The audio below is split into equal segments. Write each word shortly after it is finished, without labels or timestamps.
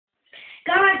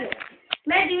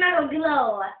დიმა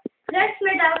გოგილავა. დღეს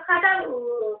მე დავხატავ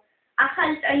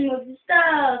ახალი წაიმოდის და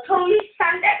თოვლის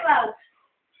სანტა-კლაუსი.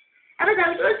 აბა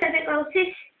დავიწყოთ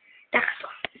სანტა-კლაუსის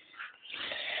დახსვა.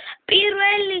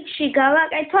 პირველ რიგში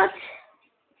გავაკეთოთ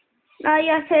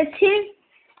აი ასეთი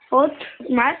 4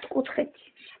 მართკუთხედი.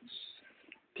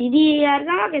 დიდი არ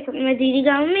გავაკეთოთ, მე დიდი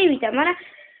გამომივიდა, მაგრამ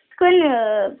თქვენ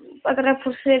პატარა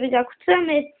ფურცლები გაქვთ და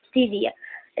მე დიდია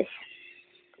ეს.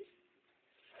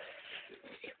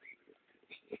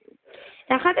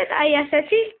 დახატეთ აი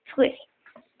ასეთი წვერი.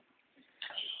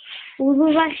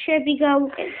 ულვაშები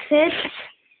გავუკეთეთ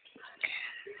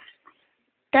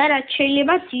და რაც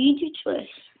შეიძლება დიდი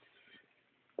წვერი.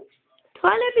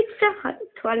 თვალებიც დახატეთ,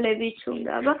 თვალებიც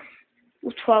უნდა, აბა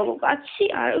უთვალო კაცი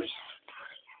არის.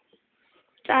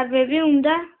 წარბები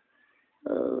უნდა,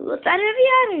 წარბები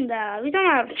არ უნდა, ვიტომ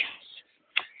არ ჩანს.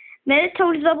 მე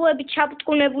თოვლის ბაბუები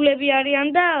ჩაპტკუნებულები არიან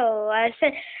და ესე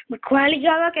გვალი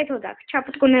გავაკეთოთ აქ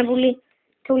ჩაპტკუნებული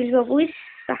თოვლის ბაბუის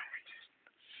სახით.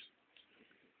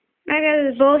 მაგრამ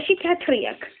ბოლში თეთრი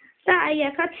აქვს და აი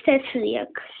აქაც თეთრი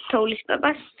აქვს თოვლის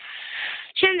ბაბას.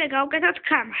 შემდეგ გავუკეთოთ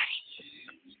კამარი.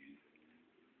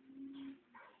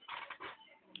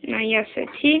 აი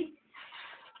ასეთი.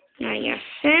 აი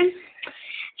ასე.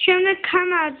 შემდეგ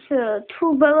კამარს თუ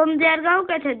ბოლომდე არ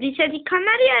გავუკეთეთ, ისეთი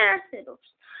კამარი არ არსებობს.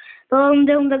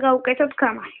 ბოლომდე უნდა გავუკეთოთ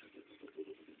კამარი.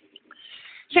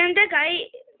 შემდეგ აი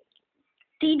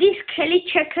დიდი სქელი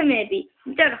ჩექმები.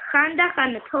 იმიტომ რომ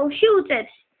ხანდახან თოვში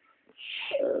უწევს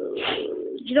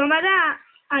ჯდომა და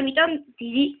ამიტომ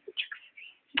დიდი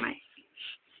ჩექმები.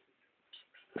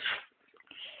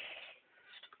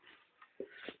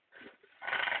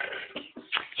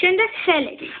 შემდეგ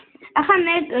ხელები. ახლა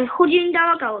მე ხუჯინი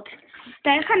დავაკავოთ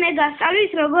და ახლა მე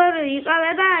გასწავლით როგორ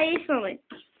იყალება ის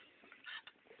მომენტი.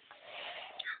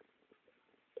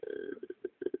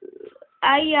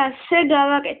 აი ასე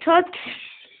გავაკეთოთ.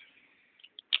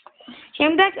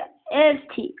 შემდეგ 1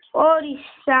 2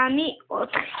 3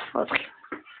 4.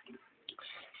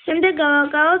 შემდეგ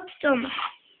გავაკავოთ სტომა.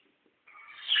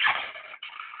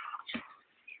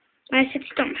 აი ესეთი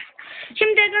სტომა.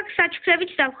 შემდეგ აქ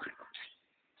საჩუქრებით დავხატოთ.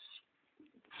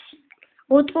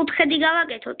 4 კუთხედი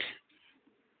გავაკეთოთ.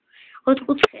 4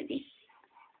 კუთხედი.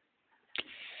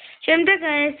 შემდეგ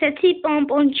ესეთი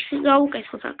პომპონჩი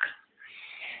გავუკეთოთ აქ.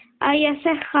 აი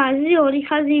ასე ხაზი, 2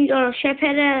 ხაზი, იმიტომ რომ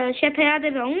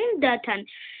შეფერადება უნდა თან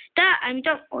და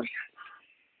ამიტომ 2 ხაზი.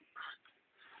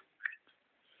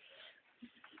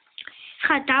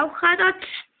 ხა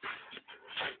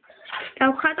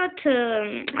დავხატოთ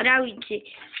რა ვიცი.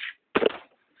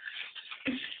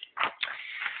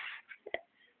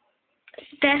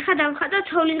 და ახლა დავხატოთ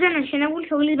თოვლისგან აშენებული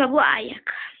თოვლის ბაბუ აი აქ.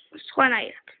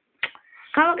 სხვანაირად.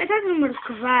 გავაკეთოთ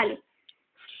მრგვალი.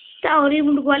 და 2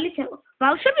 მრგვალიც ეყო.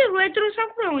 ბავშვები ვედროს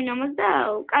აქვრავენ ამას და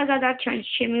კარგად არ ჩანს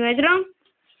ჩემი ვედრო.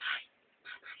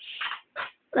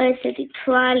 ესეთი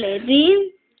თვალები,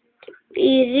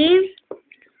 პირი,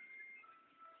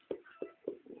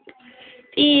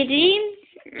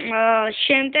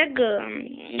 შემდეგ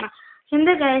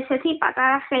ესეთი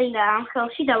პატარა ხელი და ამ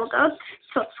ხელში დავაკავოთ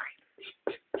ცოცხი.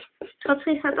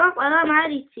 ცოცხის სატყვა ყველა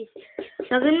მარიცის.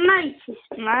 ზოგმა იცის,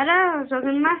 მაგრამ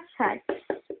ზოგმა საერთოდ.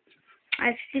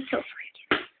 ესეთი ცოცხი.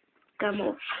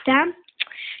 გამოვიდა.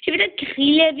 შეიძლება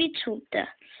გრილებიც უნდა.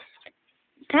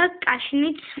 და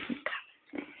კაშნიც უნდა.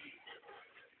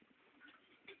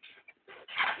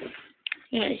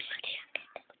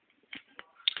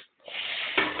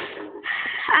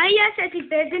 აი ასეთი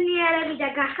ბედნიერები და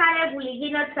გახარებული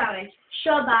გინოცავენ.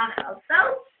 შობა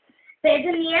ახალწელს.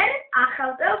 ბედნიერ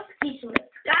ახალწელს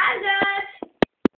გისურვებთ. კარგად!